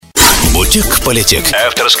Politic.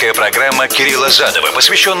 Авторская программа Кирилла Задова,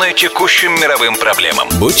 посвященная текущим мировым проблемам.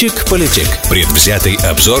 Politic. Предвзятый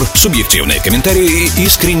обзор, субъективные комментарии и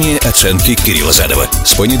искренние оценки Кирилла Задова.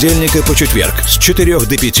 С понедельника по четверг с 4 до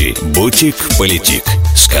 5. Politic.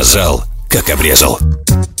 Сказал, как обрезал.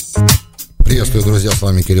 Приветствую, друзья, с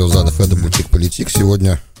вами Кирилл Задов. Это Politic.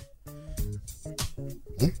 Сегодня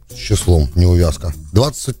с числом неувязка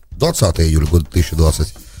 20 июля года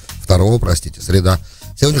 2022, среда.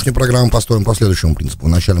 Сегодняшнюю программу построим по следующему принципу.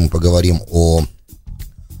 Вначале мы поговорим о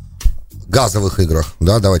газовых играх,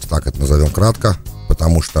 да, давайте так это назовем кратко,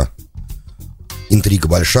 потому что интрига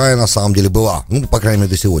большая на самом деле была, по крайней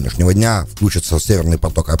мере, до сегодняшнего дня. Включится Северный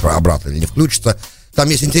поток обратно или не включится. Там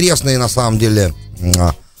есть интересные, на самом деле,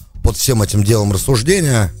 под всем этим делом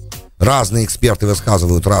рассуждения. Разные эксперты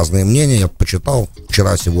высказывают разные мнения. Я почитал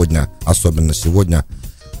вчера, сегодня, особенно сегодня,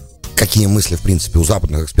 какие мысли, в принципе, у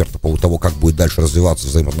западных экспертов по поводу того, как будет дальше развиваться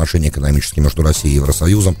взаимоотношения экономические между Россией и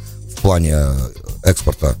Евросоюзом в плане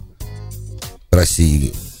экспорта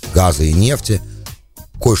России газа и нефти.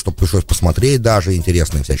 Кое-что пришлось посмотреть даже,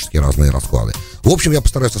 интересные всяческие разные расклады. В общем, я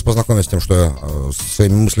постараюсь вас познакомить с тем, что я со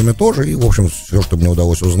своими мыслями тоже, и, в общем, все, что мне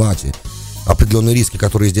удалось узнать, и определенные риски,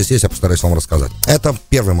 которые здесь есть, я постараюсь вам рассказать. Это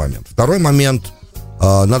первый момент. Второй момент.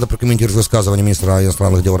 Надо прокомментировать высказывание министра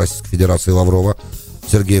иностранных дел Российской Федерации Лаврова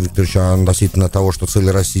Сергея Викторовича относительно того, что цели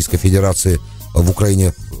Российской Федерации в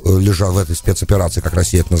Украине лежат, в этой спецоперации, как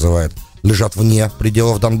Россия это называет, лежат вне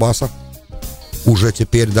пределов Донбасса. Уже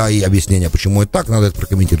теперь, да, и объяснение, почему это так, надо это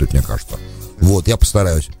прокомментировать, мне кажется. Вот, я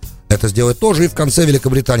постараюсь это сделать тоже. И в конце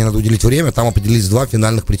Великобритании надо уделить время, там определились 2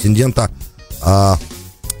 финальных претендента.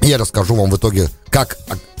 Я расскажу вам в итоге, как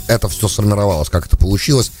это все сформировалось, как это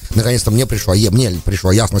получилось. Наконец-то мне пришла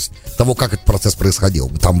ясность того, как этот процесс происходил.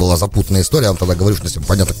 Там была запутанная история, я вам тогда говорю, что всем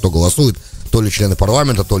понятно, кто голосует. То ли члены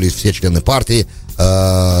парламента, то ли все члены партии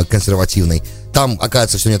консервативной. Там,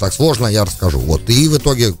 оказывается, все не так сложно, я расскажу. Вот, и в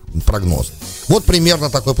итоге прогноз. Вот примерно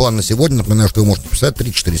такой план на сегодня. Напоминаю, что вы можете писать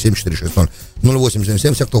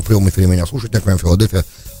 347-460-0877. Все, кто в прямом эфире меня слушает, я Филадельфия,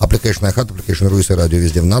 Application iHeart, Application RUSA, радио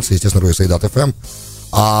везде в нации, естественно, RUSA.FM.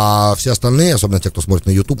 А все остальные, особенно те, кто смотрит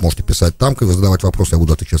на YouTube, можете писать там, и задавать вопросы, я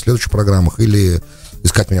буду отвечать в следующих программах, или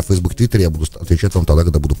искать меня в Facebook, Твиттере, я буду отвечать вам тогда,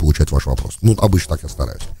 когда буду получать ваш вопрос. Обычно так я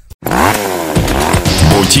стараюсь.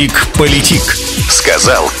 Politic.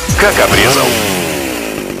 Сказал, как обрезал.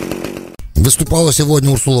 Выступала сегодня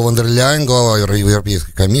Урсула фон дер Ляйен, глава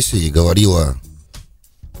Европейской комиссии, и говорила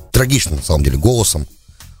трагичным, на самом деле, голосом.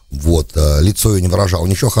 Вот, лицо ее не выражало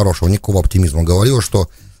ничего хорошего, никакого оптимизма. Говорила, что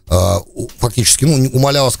фактически,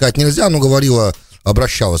 умоляла сказать нельзя, но говорила,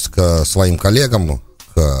 обращалась к своим коллегам,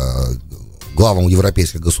 к главам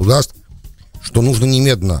европейских государств, что нужно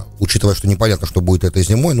немедленно, учитывая, что непонятно, что будет этой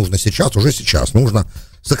зимой, нужно уже сейчас, нужно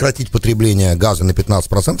сократить потребление газа на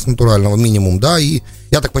 15% натурального минимум, да, и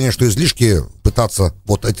я так понимаю, что излишки пытаться,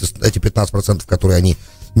 вот эти 15%, которые они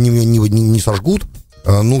не сожгут,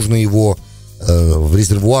 нужно его в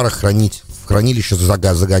резервуарах хранить, в хранилище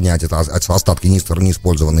загонять, это остатки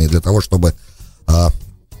неиспользованные, для того, чтобы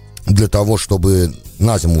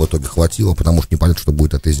на зиму в итоге хватило, потому что непонятно, что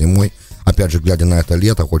будет этой зимой. Опять же, глядя на это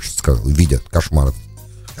лето, хочется сказать, видя кошмар,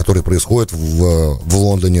 который происходит в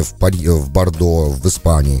Лондоне, в Бордо, в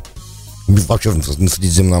Испании, вообще на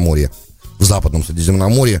Средиземноморье, в Западном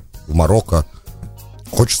Средиземноморье, в Марокко.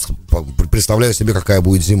 Хочется, представляю себе, какая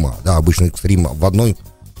будет зима. Да, обычно экстрим в одной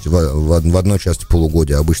части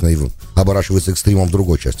полугодия, обычно оборачивается экстримом в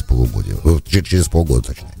другой части полугодия, через полгода,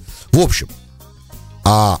 точнее. В общем,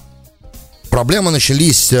 проблемы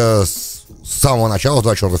начались с самого начала,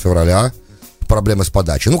 24 февраля, проблемы с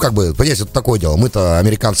подачей. Понимаете, это такое дело. Мы-то,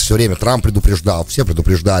 американцы, все время, Трамп предупреждал, все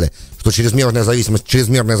предупреждали, что чрезмерная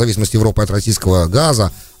зависимость Европы от российского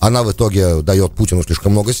газа, она в итоге дает Путину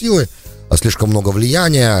слишком много силы, слишком много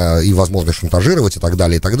влияния и возможность шантажировать и так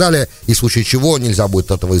далее, и так далее. И в случае чего нельзя будет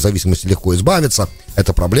от этой зависимости легко избавиться.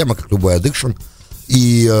 Это проблема, как любой аддикшн.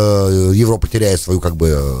 И Европа теряет свою,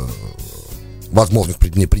 возможность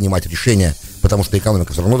принимать решения, потому что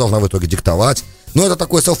экономика все равно должна в итоге диктовать. Но это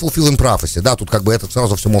такой self-fulfilling prophecy, да, тут это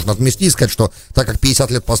сразу все можно отмести и сказать, что так как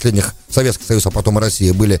 50 лет последних Советский Союз, а потом и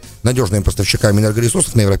Россия были надежными поставщиками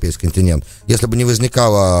энергоресурсов на европейский континент, если бы не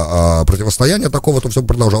возникало противостояния такого, то все бы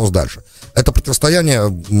продолжалось дальше. Это противостояние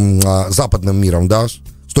западным миром, да,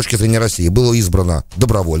 с точки зрения России, было избрано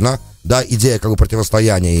добровольно, да, идея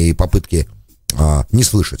противостояния и попытки не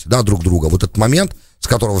слышать, да, друг друга. Вот этот момент, с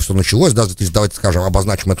которого все началось, да, давайте скажем,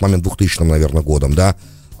 обозначим этот момент 2000, наверное, годом, да,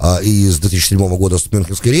 и с 2007 года с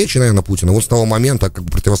Мюнхенской речи, наверное, Путина, вот с того момента,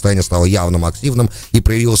 противостояние стало явным, активным и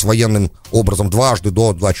проявилось военным образом дважды,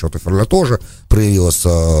 до 24 февраля тоже, проявилось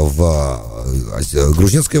в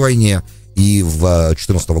грузинской войне и в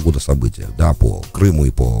 2014 года событиях, да, по Крыму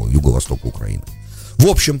и по юго-востоку Украины. В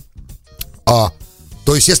общем,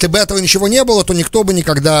 то есть, если бы этого ничего не было, то никто бы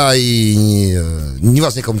никогда и не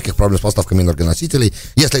возникло никаких проблем с поставками энергоносителей.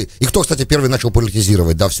 И кто, кстати, первый начал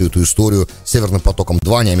политизировать, да, всю эту историю с Северным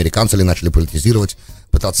потоком-2, не американцы ли начали политизировать,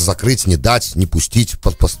 пытаться закрыть, не дать, не пустить,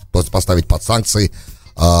 поставить под санкции.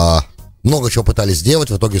 Много чего пытались сделать,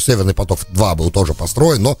 в итоге Северный поток-2 был тоже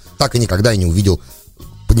построен, но так и никогда и не увидел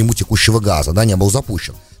по нему текущего газа, да, не был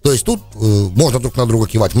запущен. То есть тут можно друг на друга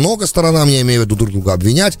кивать много сторонам, я имею в виду друг друга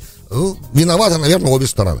обвинять. Виноваты, наверное, обе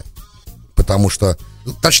стороны. Потому что,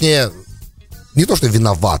 точнее, не то, что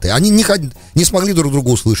виноваты, они не смогли друг друга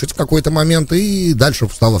услышать в какой-то момент, и дальше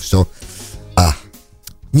стало все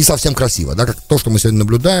не совсем красиво, да, как то, что мы сегодня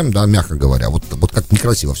наблюдаем, да, мягко говоря, вот как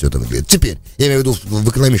некрасиво все это выглядит. Теперь, я имею в виду в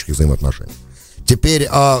экономических взаимоотношениях. Теперь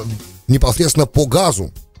непосредственно по газу.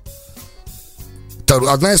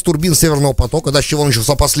 Одна из турбин Северного потока, да, с чего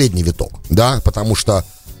начался последний виток, да, потому что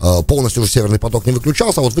полностью уже Северный поток не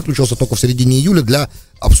выключался, а вот выключился только в середине июля для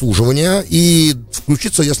обслуживания, и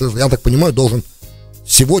включиться, если, я так понимаю, должен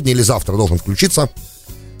сегодня или завтра должен включиться,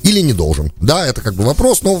 или не должен, да, это как бы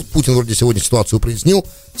вопрос, но Путин вроде сегодня ситуацию прояснил,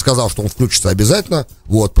 сказал, что он включится обязательно,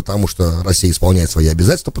 вот, потому что Россия исполняет свои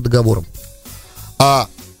обязательства по договорам,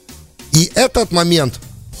 и этот момент...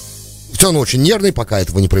 Все равно очень нервный, пока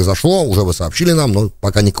этого не произошло, уже вы сообщили нам, но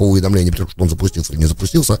пока никакого уведомления не пришло, что он запустился или не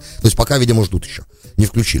запустился, то есть пока, видимо, ждут еще, не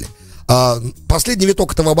включили. Последний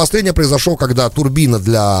виток этого обострения произошел, когда турбина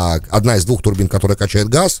одна из двух турбин, которая качает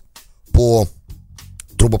газ по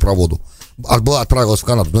трубопроводу, отправилась в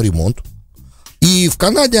Канаду на ремонт, и в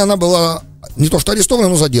Канаде она была не то что арестована,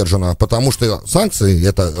 но задержана, потому что санкции,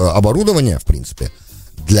 это оборудование, в принципе,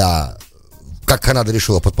 как Канада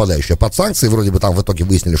решила, подпадающая под санкции, вроде бы там в итоге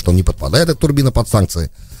выяснили, что не подпадает эта турбина под санкции,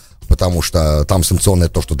 потому что там санкционное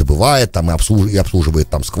то, что добывает, там и обслуживает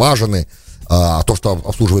там скважины, а то, что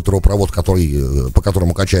обслуживает трубопровод, по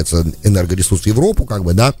которому качается энергоресурс в Европу, как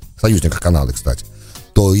бы, да, союзника Канады, кстати,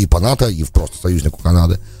 то и по НАТО, и просто союзнику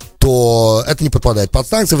Канады, то это не подпадает под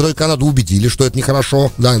санкции. В итоге Канаду убедили, что это нехорошо,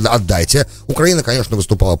 да, отдайте. Украина, конечно,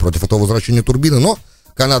 выступала против этого возвращения турбины, но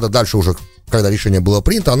Канада дальше уже, когда решение было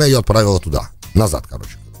принято, она ее отправила туда, назад,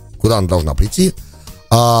 короче, куда она должна прийти.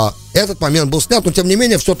 Этот момент был снят, но тем не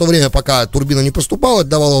менее, все то время, пока турбина не поступала, это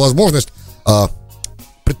давало возможность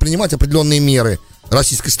предпринимать определенные меры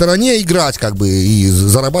российской стороне, играть как бы и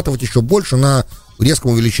зарабатывать еще больше на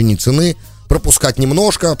резком увеличении цены, пропускать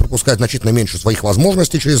значительно меньше своих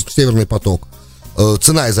возможностей через Северный поток.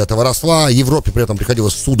 Цена из-за этого росла, Европе при этом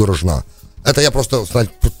приходилось судорожно. Это я просто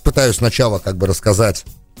пытаюсь сначала как бы рассказать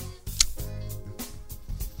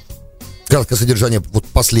краткое содержание вот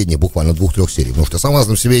последней буквально 2-3 серий, потому что сама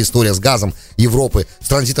в себе история с газом Европы, с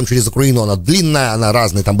транзитом через Украину, она длинная, она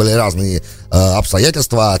разная, там были разные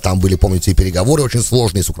обстоятельства, там были, помните, и переговоры очень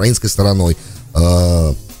сложные с украинской стороной,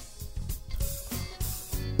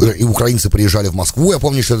 и украинцы приезжали в Москву, я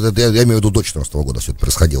помню, что это, я имею в виду до 2014 года все это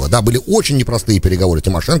происходило, да, были очень непростые переговоры.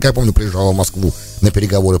 Тимошенко, я помню, приезжала в Москву на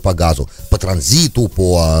переговоры по газу, по транзиту,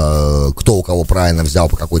 по кто у кого правильно взял,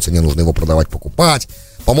 по какой цене нужно его продавать, покупать.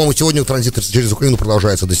 По-моему, сегодня транзит через Украину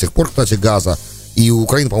продолжается до сих пор, кстати, газа, и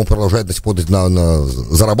Украина, по-моему, продолжает до сих пор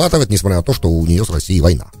зарабатывать, несмотря на то, что у нее с Россией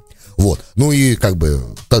война. Вот, ну и как бы...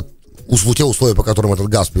 те условия, по которым этот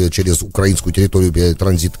газ через украинскую территорию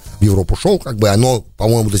транзит в Европу шел, как бы оно,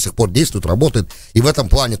 по-моему, до сих пор действует, работает, и в этом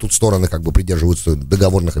плане тут стороны как бы придерживаются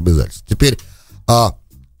договорных обязательств. Теперь, что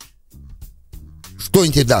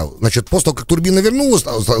интересно, да, значит, после того, как турбина вернулась,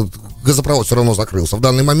 газопровод все равно закрылся, в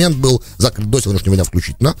данный момент был закрыт до сегодняшнего дня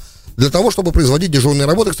включительно, для того, чтобы производить дежурные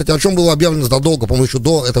работы, кстати, о чем было объявлено задолго, по-моему, еще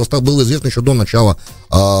до этого было известно еще до начала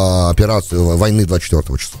операции войны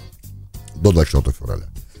 24 числа, до 24 февраля.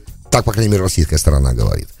 Так, по крайней мере, российская сторона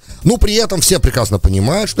говорит. Ну, при этом все прекрасно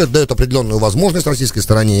понимают, что это дает определенную возможность российской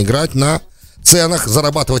стороне играть на ценах,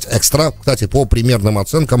 зарабатывать экстра. Кстати, по примерным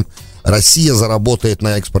оценкам, Россия заработает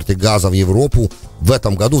на экспорте газа в Европу в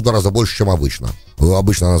этом году в 2 раза больше, чем обычно.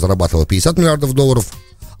 Обычно она зарабатывала $50 миллиардов.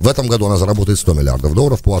 В этом году она заработает $100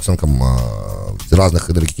 миллиардов по оценкам разных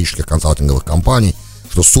энергетических консалтинговых компаний,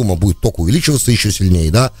 что сумма будет только увеличиваться еще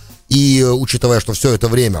сильнее, да. И учитывая, что все это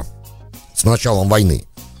время с началом войны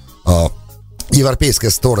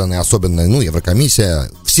европейские стороны, особенно,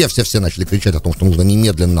 Еврокомиссия, все начали кричать о том, что нужно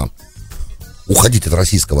немедленно уходить от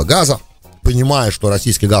российского газа, понимая, что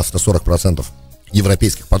российский газ это 40%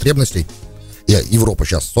 европейских потребностей, и Европа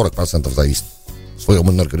сейчас 40% зависит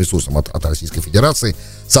своим энергоресурсом от Российской Федерации.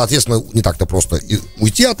 Соответственно, не так-то просто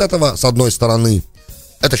уйти от этого, с одной стороны.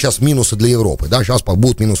 Это сейчас минусы для Европы, да, сейчас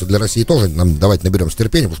будут минусы для России тоже, давайте наберемся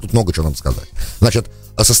терпения, потому что тут много чего надо сказать. Значит,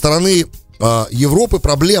 со стороны Европы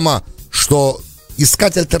проблема, что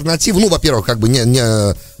искать альтернативу, ну, во-первых, как бы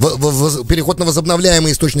переход на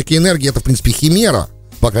возобновляемые источники энергии, это, в принципе, химера,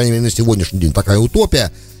 по крайней мере, на сегодняшний день такая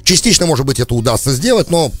утопия. Частично, может быть, это удастся сделать,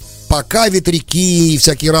 но пока ветряки и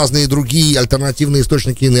всякие разные другие альтернативные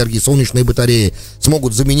источники энергии, солнечные батареи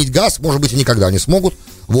смогут заменить газ, может быть, и никогда не смогут.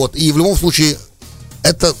 Вот, и в любом случае,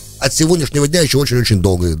 это от сегодняшнего дня еще очень-очень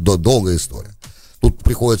долгая история. Тут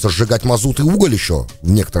приходится сжигать мазут и уголь еще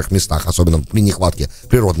в некоторых местах, особенно при нехватке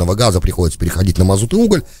природного газа приходится переходить на мазут и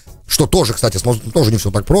уголь, что тоже, кстати, с мазутом тоже не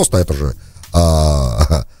все так просто, это же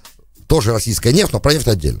тоже российская нефть, но про нефть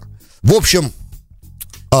отдельно. В общем,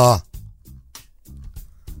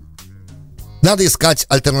 надо искать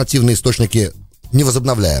альтернативные источники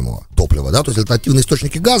невозобновляемого топлива, да, то есть альтернативные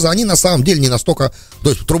источники газа, они на самом деле не настолько, то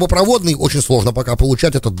есть трубопроводный очень сложно пока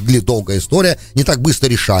получать, это долгая история, не так быстро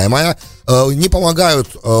решаемая, не помогают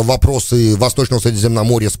вопросы Восточного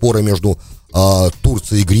Средиземноморья, споры между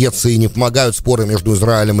Турцией и Грецией, не помогают споры между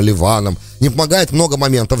Израилем и Ливаном, не помогает много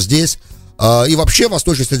моментов здесь. И вообще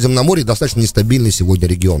Восточное Средиземноморье достаточно нестабильный сегодня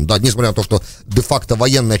регион. Да, несмотря на то, что де-факто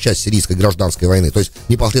военная часть сирийской гражданской войны, то есть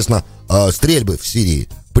непосредственно стрельбы в Сирии,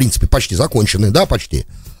 в принципе, почти закончены, да, почти.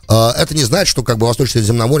 Это не значит, что как бы Восточное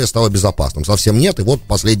Средиземноморье стало безопасным. Совсем нет. И вот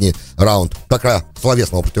последний раунд такая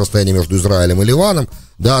словесного противостояния между Израилем и Ливаном,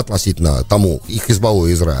 да, относительно тому, их Хизбаллой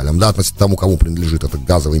и Израилем, да, относительно тому, кому принадлежит это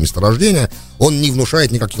газовое месторождение, он не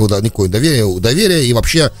внушает никакого доверия и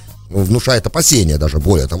вообще внушает опасения, даже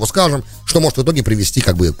более того скажем, что может в итоге привести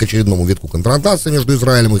как бы к очередному витку конфронтации между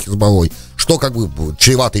Израилем и Хизбаллой, что как бы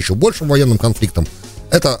чревато еще большим военным конфликтом.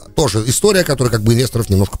 Это тоже история, которая как бы инвесторов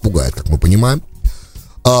немножко пугает, как мы понимаем.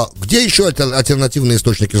 Где еще альтернативные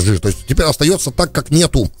источники сжижения? То есть теперь остается так, как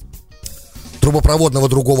нету трубопроводного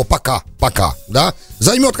другого пока, да,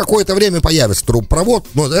 займет какое-то время, появится трубопровод,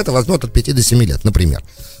 но это возьмет от 5 до 7 лет, например.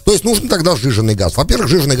 То есть нужен тогда сжиженный газ. Во-первых,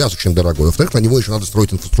 сжиженный газ очень дорогой, во-вторых, на него еще надо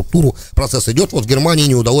строить инфраструктуру, процесс идет. Вот в Германии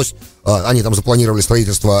не удалось, они там запланировали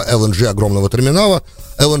строительство LNG огромного терминала.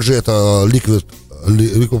 LNG это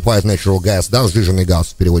Liquefied Natural Gas, да, сжиженный газ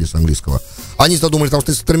в переводе с английского. Они задумали там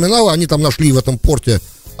строительство терминала, они там нашли в этом порте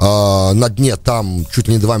на дне там чуть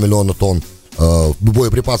ли не 2 миллиона тонн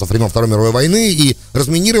боеприпасов времен Второй мировой войны, и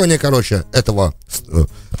разминирование, короче,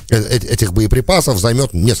 этих боеприпасов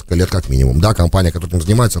займет несколько лет как минимум, да, компания, которая этим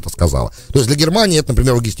занимается, это сказала. То есть для Германии это,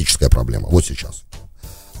 например, логистическая проблема, вот сейчас.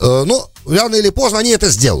 Но рано или поздно они это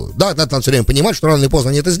сделают, да, надо все время понимать, что рано или поздно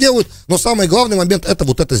они это сделают, но самый главный момент это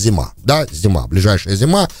вот эта зима, да, зима, ближайшая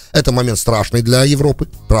зима, это момент страшный для Европы,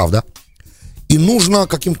 правда, и нужно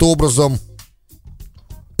каким-то образом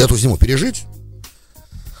эту зиму пережить.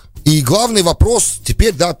 И главный вопрос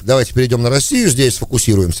теперь, да, давайте перейдем на Россию, здесь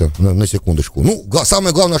сфокусируемся на секундочку. Ну,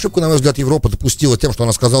 самая главная ошибка, на мой взгляд, Европа допустила тем, что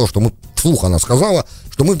она сказала, что мы, вслух она сказала,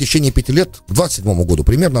 что мы в течение 5 лет, к 27 году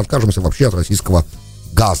примерно, откажемся вообще от российского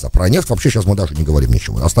газа. Про нефть вообще сейчас мы даже не говорим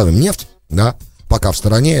ничего. Оставим нефть, да, пока в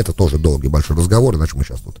стороне, это тоже долгий большой разговор, иначе мы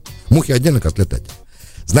сейчас тут мухи отдельно, котлеты отдельно.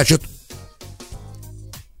 Значит,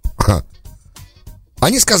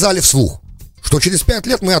 они сказали вслух, что через 5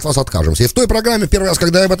 лет мы от вас откажемся. И в той программе, первый раз,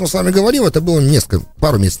 когда я об этом с вами говорил, это было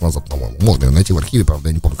пару месяцев назад, по-моему. Можно ее найти в архиве, правда,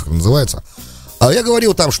 я не помню, как это называется. А я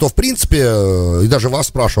говорил там, что, в принципе, и даже вас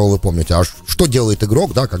спрашивал, вы помните, а что делает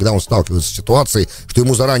игрок, да, когда он сталкивается с ситуацией, что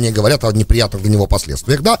ему заранее говорят о неприятных для него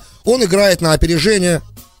последствиях, да, он играет на опережение,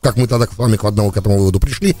 как мы тогда с вами к этому выводу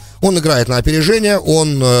пришли, он играет на опережение,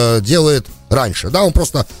 он делает раньше, да, он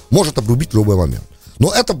просто может обрубить в любой момент.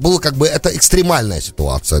 Но это было как бы, это экстремальная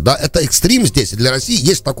ситуация, да, это экстрим здесь, и для России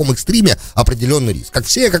есть в таком экстриме определенный риск. Как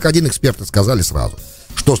все, как один эксперты сказали сразу,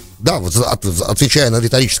 что, да, отвечая на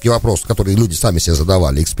риторический вопрос, который люди сами себе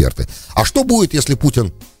задавали, эксперты, а что будет, если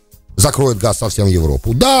Путин закроет газ совсем в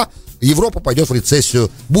Европу? Да, Европа пойдет в рецессию,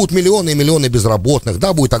 будут миллионы и миллионы безработных,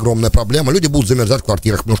 да, будет огромная проблема, люди будут замерзать в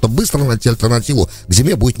квартирах, потому что быстро найти альтернативу к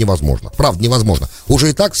зиме будет невозможно, правда, невозможно. Уже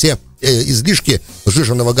и так все излишки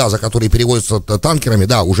сжиженного газа, которые перевозятся танкерами,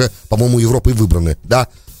 да, уже, по-моему, Европой выбраны, да,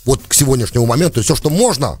 вот к сегодняшнему моменту все, что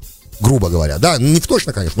можно, грубо говоря, да, не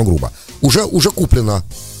точно, конечно, но грубо, уже куплено.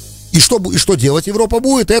 И что делать Европа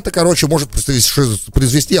будет, это, короче, может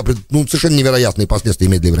произвести совершенно невероятные последствия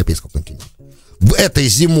иметь для европейского континента. Этой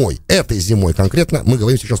зимой конкретно, мы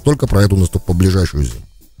говорим сейчас только про эту ближайшую зиму.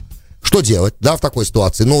 Что делать, да, в такой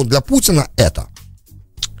ситуации? Но для Путина это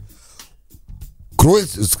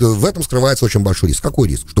в этом скрывается очень большой риск. Какой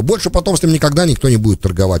риск? Что больше потом с ним никогда никто не будет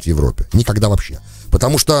торговать в Европе. Никогда вообще.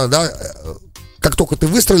 Потому что, да, как только ты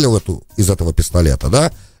выстрелил из этого пистолета,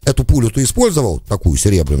 да, эту пулю ты использовал, такую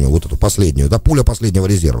серебряную, вот эту последнюю, да, пуля последнего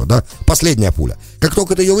резерва, да, последняя пуля. Как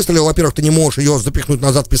только ты ее выстрелил, во-первых, ты не можешь ее запихнуть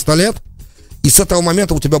назад в пистолет, И с этого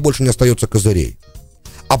момента у тебя больше не остается козырей.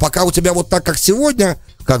 А пока у тебя вот так, как сегодня,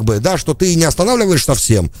 как бы, да, что ты не останавливаешь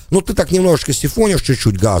совсем, но ты так немножечко сифонишь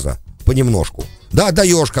чуть-чуть газа, понемножку, да,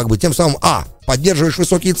 даешь, как бы, тем самым, поддерживаешь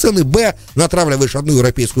высокие цены, натравливаешь одну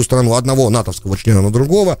европейскую страну, одного натовского члена на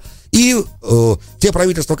другого, и те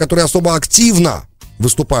правительства, которые особо активно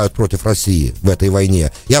выступают против России в этой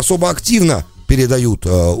войне, и особо активно передают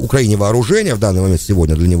Украине вооружение, в данный момент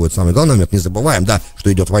сегодня для него это самый главный момент, не забываем, да,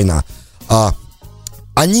 что идет война,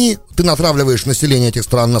 ты натравливаешь население этих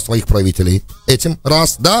стран на своих правителей этим,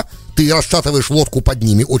 раз, да, ты расшатываешь лодку под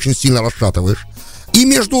ними, очень сильно расшатываешь,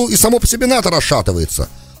 и само по себе НАТО расшатывается.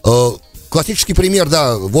 Классический пример,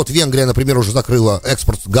 да, вот Венгрия, например, уже закрыла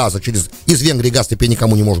экспорт газа из Венгрии газ теперь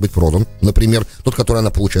никому не может быть продан, например, тот, который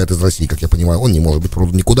она получает из России, как я понимаю, он не может быть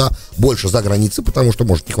продан никуда больше за границей, потому что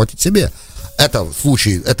может не хватить себе.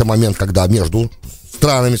 Это момент, когда между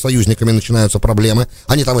странами-союзниками начинаются проблемы.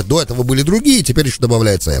 Они там и до этого были другие, теперь еще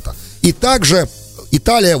добавляется это. И также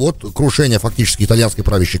Италия, вот крушение фактически итальянской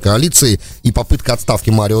правящей коалиции и попытка отставки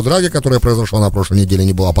Марио Драги, которая произошла на прошлой неделе,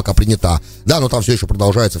 не была пока принята. Да, но там все еще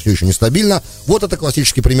продолжается, все еще нестабильно. Вот это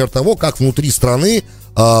классический пример того, как внутри страны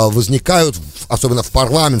возникают, особенно в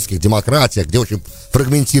парламентских демократиях, где очень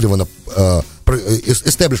фрагментировано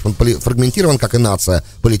эстеблишмент фрагментирован, как и нация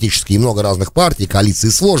политические, и много разных партий, коалиции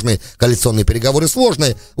сложные, коалиционные переговоры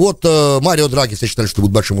сложные. Вот Марио Драги все считали, что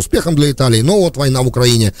будет большим успехом для Италии, но вот война в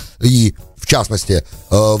Украине и, в частности,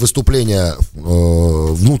 выступления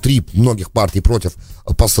внутри многих партий против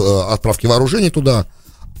отправки вооружений туда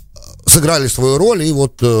сыграли свою роль, и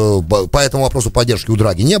вот по этому вопросу поддержки у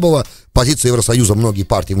Драги не было. Позиции Евросоюза многие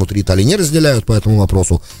партии внутри Италии не разделяют по этому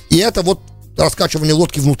вопросу. И это вот раскачивание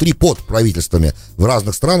лодки внутри под правительствами в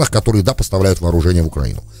разных странах, которые, да, поставляют вооружение в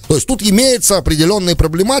Украину. То есть тут имеется определенная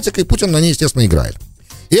проблематика, и Путин на ней, естественно, играет.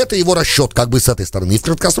 И это его расчет, как бы, с этой стороны. И в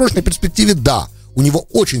краткосрочной перспективе, да, у него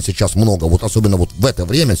очень сейчас много, вот особенно вот в это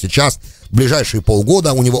время, сейчас, в ближайшие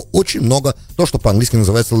полгода, у него очень много, то, что по-английски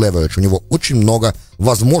называется leverage, у него очень много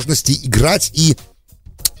возможностей играть и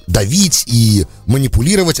давить, и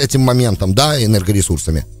манипулировать этим моментом, да,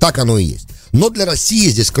 энергоресурсами. Так оно и есть. Но для России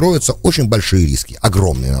здесь кроются очень большие риски,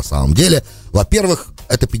 огромные на самом деле. Во-первых,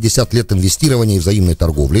 это 50 лет инвестирования и взаимной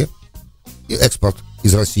торговли, и экспорт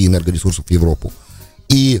из России энергоресурсов в Европу.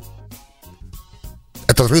 И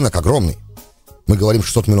этот рынок огромный. Мы говорим,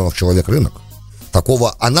 600 миллионов человек рынок.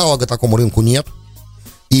 Такого аналога такому рынку нет.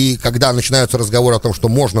 И когда начинаются разговоры о том, что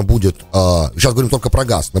можно будет... сейчас говорим только про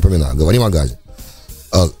газ, напоминаю, говорим о газе.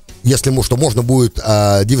 Что можно будет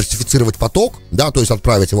диверсифицировать поток, да, то есть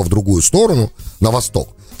отправить его в другую сторону, на восток.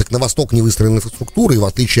 Так на восток не выстроена инфраструктура, и в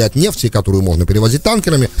отличие от нефти, которую можно перевозить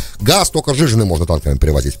танкерами, газ только сжиженный можно танкерами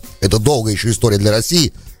перевозить. Это долгая еще история для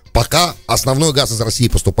России, пока основной газ из России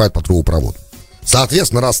поступает по трубопроводу.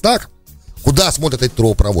 Соответственно, раз так, куда смотрят эти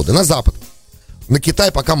трубопроводы? На запад. На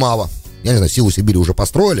Китай пока мало. Я не знаю, силу Сибири уже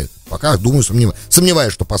построили. Пока, думаю,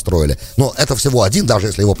 сомневаюсь, что построили. Но это всего один, даже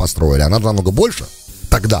если его построили. А надо намного больше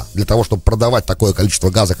тогда, для того, чтобы продавать такое количество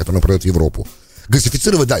газа, которое продают в Европу.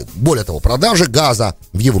 Газифицировать, да, более того, продажи газа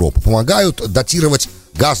в Европу помогают датировать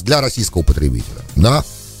газ для российского потребителя. Да?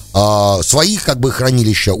 Своих, как бы,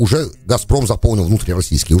 хранилища уже «Газпром» заполнил,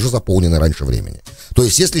 внутрироссийские, уже заполнены раньше времени. То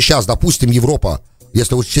есть, если сейчас, допустим, Европа,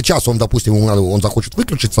 если вот сейчас он, допустим, он захочет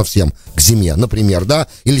выключить совсем к зиме, например, да,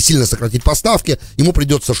 или сильно сократить поставки, ему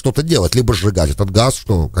придется что-то делать, либо сжигать этот газ,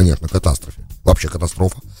 что, конечно, вообще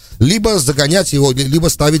катастрофа, либо загонять его, либо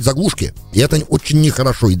ставить заглушки. И это очень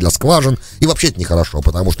нехорошо и для скважин, и вообще это нехорошо,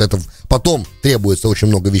 потому что это потом требуется очень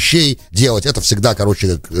много вещей делать. Это всегда,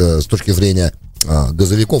 с точки зрения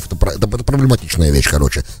газовиков, это проблематичная вещь,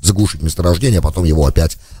 заглушить месторождение, а потом его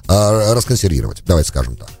опять расконсервировать, давайте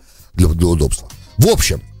скажем так, для удобства. В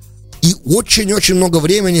общем, и очень-очень много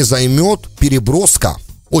времени займет переброска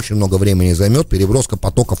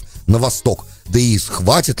потоков на восток. Да и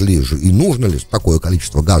хватит ли же, и нужно ли такое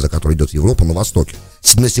количество газа, которое идет в Европу на востоке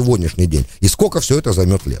на сегодняшний день, и сколько все это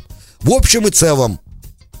займет лет. В общем и целом,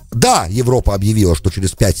 да, Европа объявила, что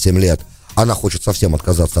через 5-7 лет она хочет совсем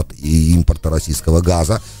отказаться от импорта российского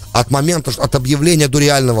газа. От объявления до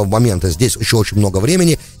реального момента здесь еще очень много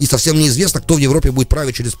времени, и совсем неизвестно, кто в Европе будет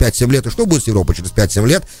править через 5-7 лет, и что будет с Европой через 5-7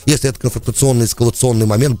 лет, если этот конфронтационный, эскалационный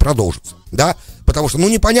момент продолжится, да? Потому что,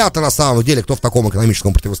 непонятно на самом деле, кто в таком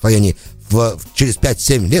экономическом противостоянии через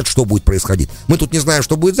 5-7 лет, что будет происходить. Мы тут не знаем,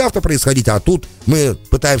 что будет завтра происходить, а тут мы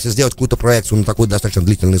пытаемся сделать какую-то проекцию на такой достаточно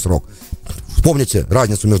длительный срок. Вспомните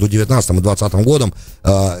разницу между 19 и 20 годом,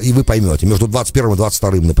 и вы поймете, между 21 и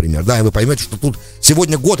 22, например, да, и вы поймете, что тут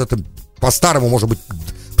сегодня год, это по-старому, может быть,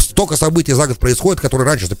 Столько событий за год происходит, которые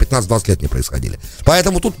раньше за 15-20 лет не происходили.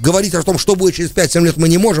 Поэтому тут говорить о том, что будет через 5-7 лет, мы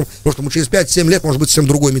не можем, потому что мы через 5-7 лет может быть совсем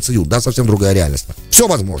другой мециют, да, совсем другая реальность. Все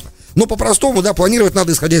возможно. Но по-простому, да, планировать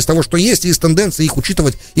надо, исходя из того, что есть, и из тенденций их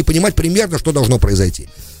учитывать и понимать примерно, что должно произойти.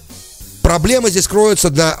 Проблема здесь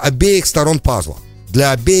кроется для обеих сторон пазла,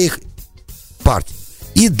 для обеих партий.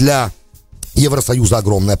 И для Евросоюза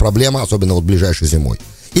огромная проблема, особенно вот ближайшей зимой.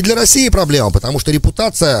 И для России проблема, потому что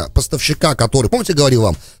репутация поставщика, который... Помните, я говорил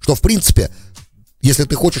вам, что, в принципе, если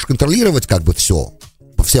ты хочешь контролировать как бы все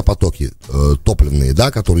потоки топливные, да,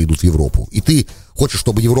 которые идут в Европу, и ты хочешь,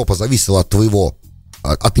 чтобы Европа зависела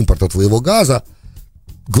от импорта твоего газа,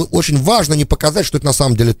 очень важно не показать, что это на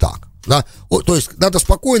самом деле так. Да? То есть надо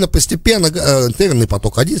спокойно, постепенно северный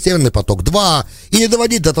поток 1, северный поток 2, и не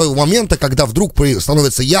доводить до того момента, когда вдруг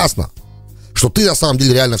становится ясно, что ты на самом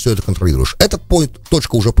деле реально все это контролируешь. Этот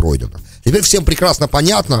точка уже пройдена. Теперь всем прекрасно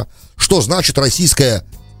понятно, что значит российская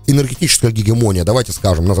энергетическая гегемония, давайте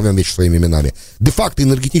скажем, назовем вещи своими именами. Де-факто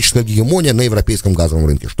энергетическая гегемония на европейском газовом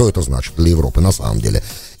рынке. Что это значит для Европы на самом деле?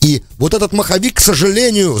 И вот этот маховик, к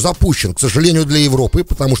сожалению, запущен, к сожалению, для Европы,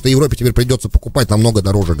 потому что Европе теперь придется покупать намного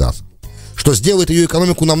дороже газ, что сделает ее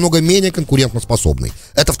экономику намного менее конкурентоспособной.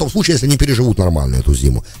 Это в том случае, если не переживут нормально эту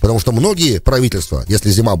зиму. Потому что многие правительства, если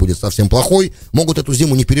зима будет совсем плохой, могут эту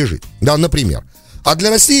зиму не пережить. Да, например. А для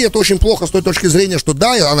России это очень плохо с той точки зрения, что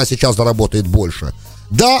да, она сейчас заработает больше.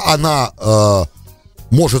 Да, она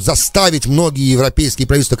может заставить многие европейские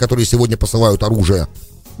правительства, которые сегодня посылают оружие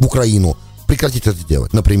в Украину, прекратить это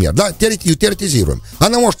делать, например. Да, теоретизируем.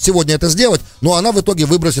 Она может сегодня это сделать, но она в итоге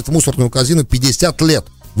выбросит в мусорную корзину 50 лет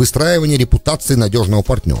выстраивания репутации надежного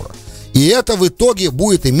партнера. И это в итоге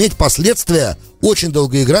будет иметь последствия очень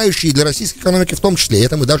долгоиграющие для российской экономики в том числе.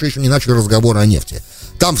 Это мы даже еще не начали разговоры о нефти.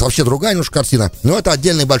 Там вообще другая немножко картина, но это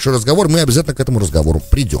отдельный большой разговор, мы обязательно к этому разговору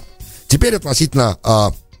придем. Теперь относительно...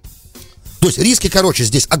 То есть риски, короче,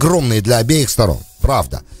 здесь огромные для обеих сторон,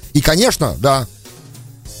 правда. И, конечно, да,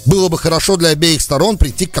 было бы хорошо для обеих сторон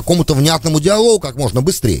прийти к какому-то внятному диалогу как можно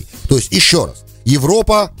быстрее. То есть, еще раз,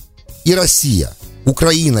 Европа и Россия,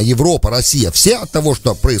 Украина, Европа, Россия, все от того,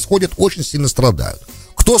 что происходит, очень сильно страдают.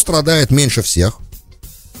 Кто страдает меньше всех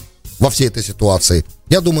во всей этой ситуации?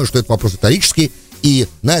 Я думаю, что это вопрос риторический, и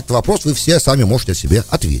на этот вопрос вы все сами можете себе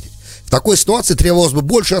ответить. В такой ситуации требовалось бы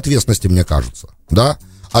больше ответственности, мне кажется, да,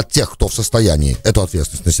 от тех, кто в состоянии эту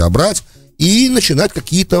ответственность на себя брать, и начинать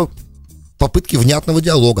какие-то попытки внятного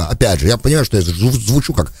диалога. Опять же, я понимаю, что я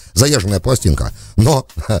звучу как заезженная пластинка, но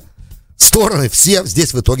стороны все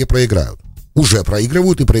здесь в итоге проиграют. Уже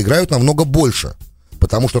проигрывают и проиграют намного больше.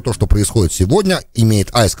 Потому что то, что происходит сегодня, имеет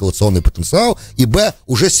эскалационный потенциал, и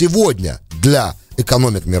уже сегодня для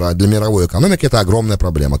экономик мира, для мировой экономики это огромная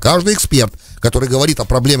проблема. Каждый эксперт, который говорит о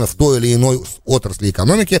проблеме в той или иной отрасли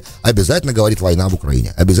экономики, обязательно говорит война в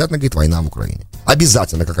Украине. Обязательно говорит война в Украине.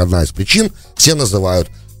 Обязательно, как одна из причин, все называют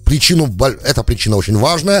причину, эта причина очень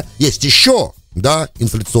важная. Есть еще, да,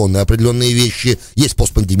 инфляционные определенные вещи, есть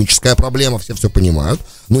постпандемическая проблема, все понимают,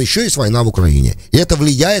 но еще есть война в Украине. И это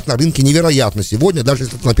влияет на рынки невероятно сегодня, даже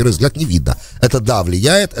если это на первый взгляд не видно. Это да,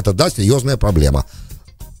 влияет, это да, серьезная проблема.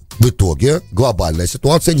 В итоге глобальная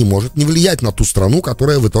ситуация не может не влиять на ту страну,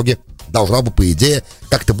 которая в итоге должна бы, по идее,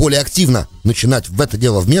 как-то более активно начинать в это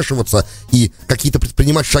дело вмешиваться и какие-то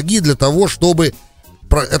предпринимать шаги для того, чтобы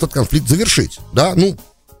этот конфликт завершить, да, ну,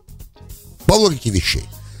 по логике вещей.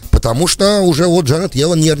 Потому что уже вот Джанет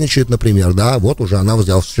Йеллен нервничает, например, да, вот уже она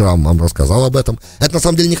вчера вам рассказала об этом. Это на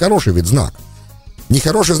самом деле нехороший ведь знак.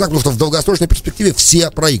 Нехороший знак, потому что в долгосрочной перспективе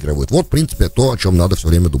все проигрывают. Вот, в принципе, то, о чем надо все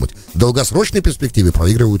время думать. В долгосрочной перспективе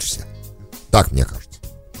проигрывают все. Так мне кажется.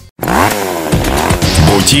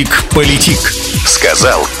 Бутик-политик.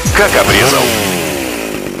 Сказал, как обрезал.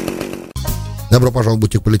 Добро пожаловать в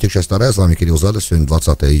Бутик-политик, часть 2. С вами Кирилл Задов. Сегодня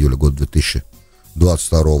 20 июля, год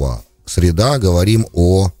 2022. Среда. Говорим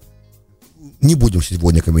о... Не будем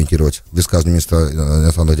сегодня комментировать высказывание министра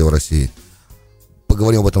иностранных дел России.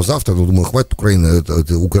 Поговорим об этом завтра, но думаю, хватит Украины,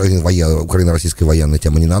 Украино-российской военной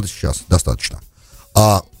темы не надо сейчас, достаточно.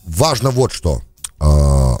 Важно вот что.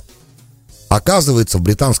 Оказывается, в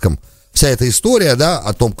британском вся эта история, да,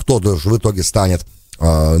 о том, кто же в итоге станет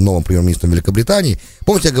новым премьер-министром Великобритании.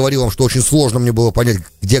 Помните, я говорил вам, что очень сложно мне было понять,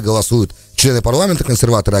 где голосуют члены парламента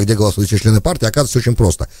консерваторы, а где голосуют все члены партии. Оказывается, очень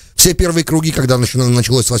просто. Все первые круги, когда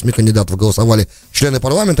началось с 8 кандидатов, голосовали члены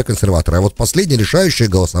парламента консерваторы, а вот последнее решающее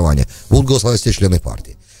голосование будут голосовать все члены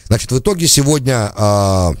партии. Значит, в итоге сегодня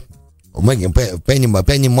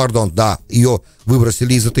Пенни Мордонт, да, ее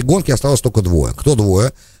выбросили из этой гонки, осталось только двое. Кто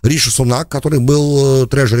двое? Риши Сунак, который был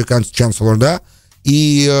Treasury Chancellor, да,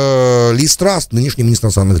 и Ли Страс, нынешний министр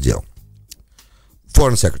иностранных дел.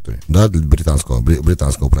 foreign secretary, да, для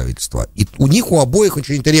британского правительства. И у них, у обоих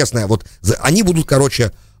очень интересное, вот они будут,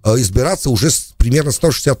 избираться уже примерно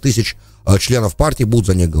 160 тысяч членов партии будут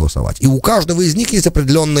за них голосовать. И у каждого из них есть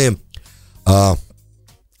определенные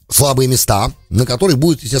слабые места, на которые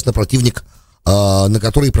будет, естественно, противник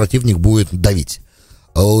будет давить.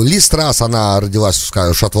 Лиз Трасс, она родилась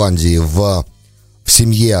в Шотландии в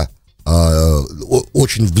семье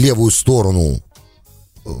очень в левую сторону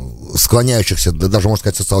склоняющихся, даже, можно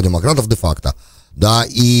сказать, социал-демократов де-факто, да,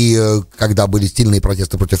 и когда были сильные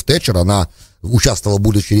протесты против Тэтчер, она участвовала,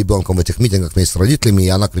 будучи ребенком, в этих митингах вместе с родителями, и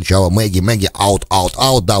она кричала «Мэгги, Мэгги, аут, аут,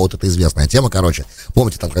 аут», да, вот это известная тема,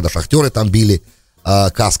 помните, там, когда шахтеры там били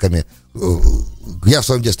касками, я в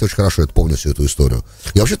своем детстве очень хорошо это помню, всю эту историю,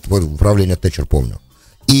 я вообще правление Тэтчер помню,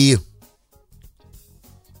 и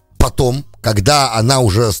потом, когда она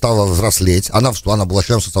уже стала взрослеть, она была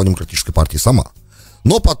членом социал-демократической партии сама.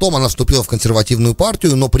 Но потом она вступила в консервативную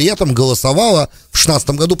партию, но при этом голосовала в 2016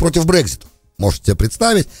 году против Брексита. Можете себе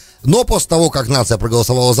представить. Но после того, как нация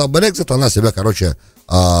проголосовала за Брексит, она себя,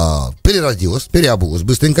 переродилась, переобулась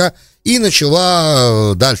быстренько и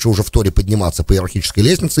начала дальше уже в Торе подниматься по иерархической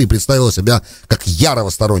лестнице и представила себя как ярого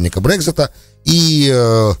сторонника Брексита. И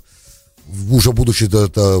уже будучи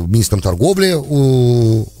министром торговли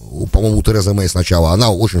по-моему, у Терезы Мэй сначала,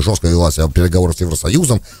 она очень жестко вела себя в переговорах с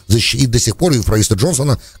Евросоюзом, и до сих пор и в правительстве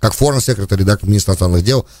Джонсона, как foreign secretary, да, как министр иностранных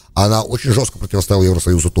дел, она очень жестко противостояла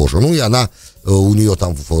Евросоюзу тоже. Ну, и она, у нее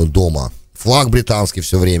там дома флаг британский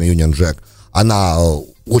все время, Union Jack, она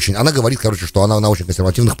говорит, что она на очень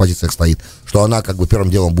консервативных позициях стоит, что она, первым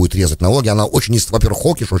делом будет резать налоги, она очень, во-первых,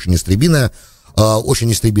 хокиш, очень истребиная у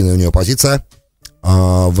нее позиция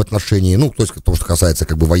в отношении, то есть, того, что касается,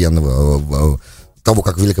 военного, того,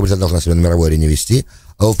 как Великобритания должна себя на мировой арене вести.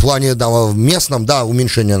 В плане, в местном,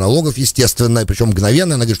 уменьшение налогов, естественно, причем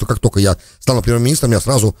мгновенно. Она говорит, что как только я стану премьер-министром, я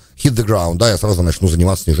сразу hit the ground, я сразу начну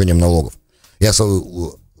заниматься снижением налогов.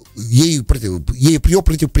 Ей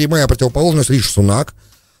прямая противоположность Риши Сунак.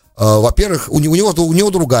 Во-первых, у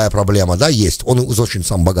него другая проблема, есть. Он из очень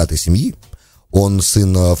сам богатой семьи. Он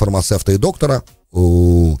сын фармацевта и доктора,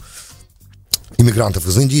 иммигрантов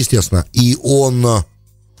из Индии, естественно. И он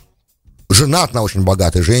женат на очень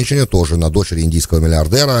богатой женщине, тоже на дочери индийского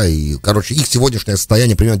миллиардера. И, их сегодняшнее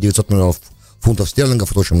состояние примерно 900 миллионов фунтов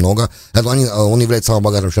стерлингов, это очень много. Он является самым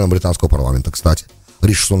богатым членом британского парламента, кстати,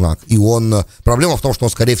 Риши Сунак. И проблема в том, что он,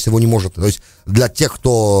 скорее всего, не может, то есть для тех,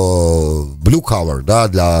 кто blue collar,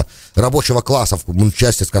 для рабочего класса,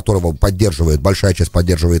 часть из которого большая часть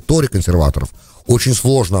поддерживает Тори, консерваторов, очень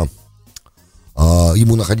сложно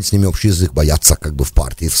ему находить с ними общий язык, бояться в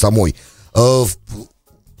партии, в самой.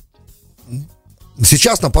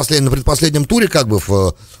 Сейчас на предпоследнем туре,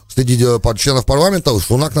 среди членов парламента,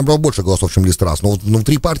 Сунак набрал больше голосов, чем Лиз Трасс. Но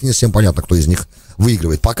внутри партии не совсем понятно, кто из них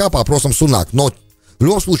выигрывает. Пока по опросам Сунак. Но в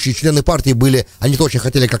любом случае члены партии они-то очень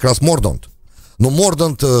хотели как раз Мордант. Но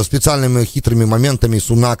Мордант специальными хитрыми моментами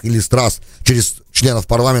Сунак и Лиз Трасс через членов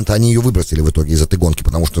парламента, они ее выбросили в итоге из этой гонки.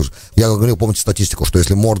 Потому что, я говорил, помните статистику, что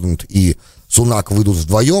если Мордант и Сунак выйдут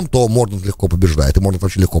вдвоем, то Мордант легко побеждает. И Мордант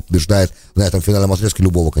вообще легко побеждает на этом финальном отрезке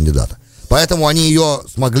любого кандидата. Поэтому они ее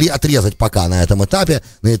смогли отрезать пока на этом этапе.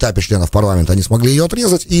 На этапе членов парламента они смогли ее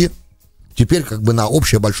отрезать. И теперь на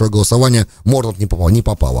общее большое голосование Мордант не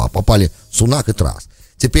попало, а попали Сунак и Трасс.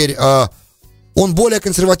 Теперь он более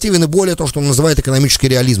консервативен и более то, что он называет экономический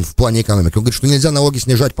реализм в плане экономики. Он говорит, что нельзя налоги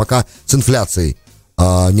снижать, пока с инфляцией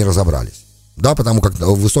не разобрались. Да, потому как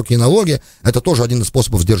высокие налоги — это тоже один из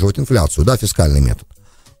способов сдерживать инфляцию, фискальный метод.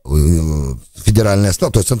 Федеральная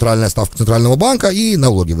ставка, то есть центральная ставка Центрального банка и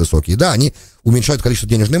налоги высокие, они уменьшают количество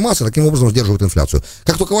денежной массы, таким образом сдерживают инфляцию.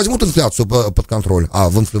 Как только возьмут инфляцию под контроль,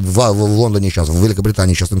 в Лондоне сейчас, в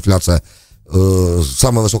Великобритании сейчас инфляция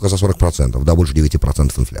самая высокая за 40%, больше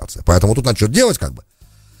 9% инфляция. Поэтому тут надо что-то делать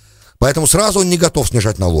Поэтому сразу он не готов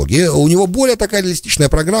снижать налоги. У него более такая реалистичная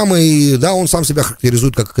программа, и он сам себя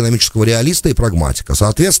характеризует как экономического реалиста и прагматика.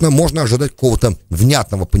 Соответственно, можно ожидать какого-то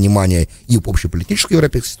внятного понимания и общеполитической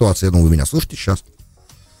европейской ситуации. Вы меня слышите сейчас.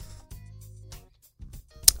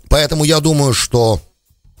 Поэтому я думаю, что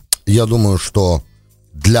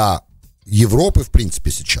для Европы, в принципе,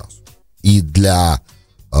 сейчас, и для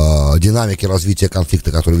динамики развития конфликта,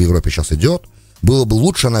 который в Европе сейчас идет, было бы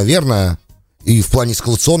лучше, наверное, и в плане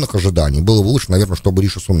эскалационных ожиданий, было бы лучше, наверное, чтобы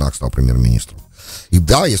Риши Сунак стал премьер-министром. И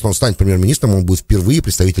если он станет премьер-министром, он будет впервые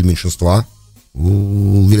представитель меньшинства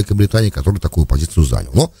в Великобритании, который такую позицию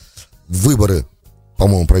занял. Но выборы,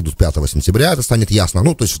 по-моему, пройдут 5 сентября, это станет ясно,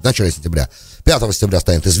 то есть в начале сентября. 5 сентября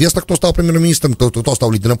станет известно, кто стал премьер-министром, кто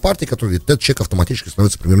стал лидером партии, этот человек автоматически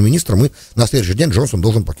становится премьер-министром, и на следующий день Джонсон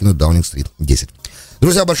должен покинуть Даунинг-стрит 10.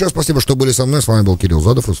 Друзья, большое спасибо, что были со мной. С вами был Кирилл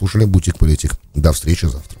Задов. Вы слушали «Бутик Политик». До встречи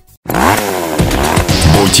завтра.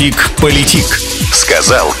 «Бутик Политик».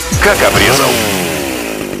 Сказал, как обрезал.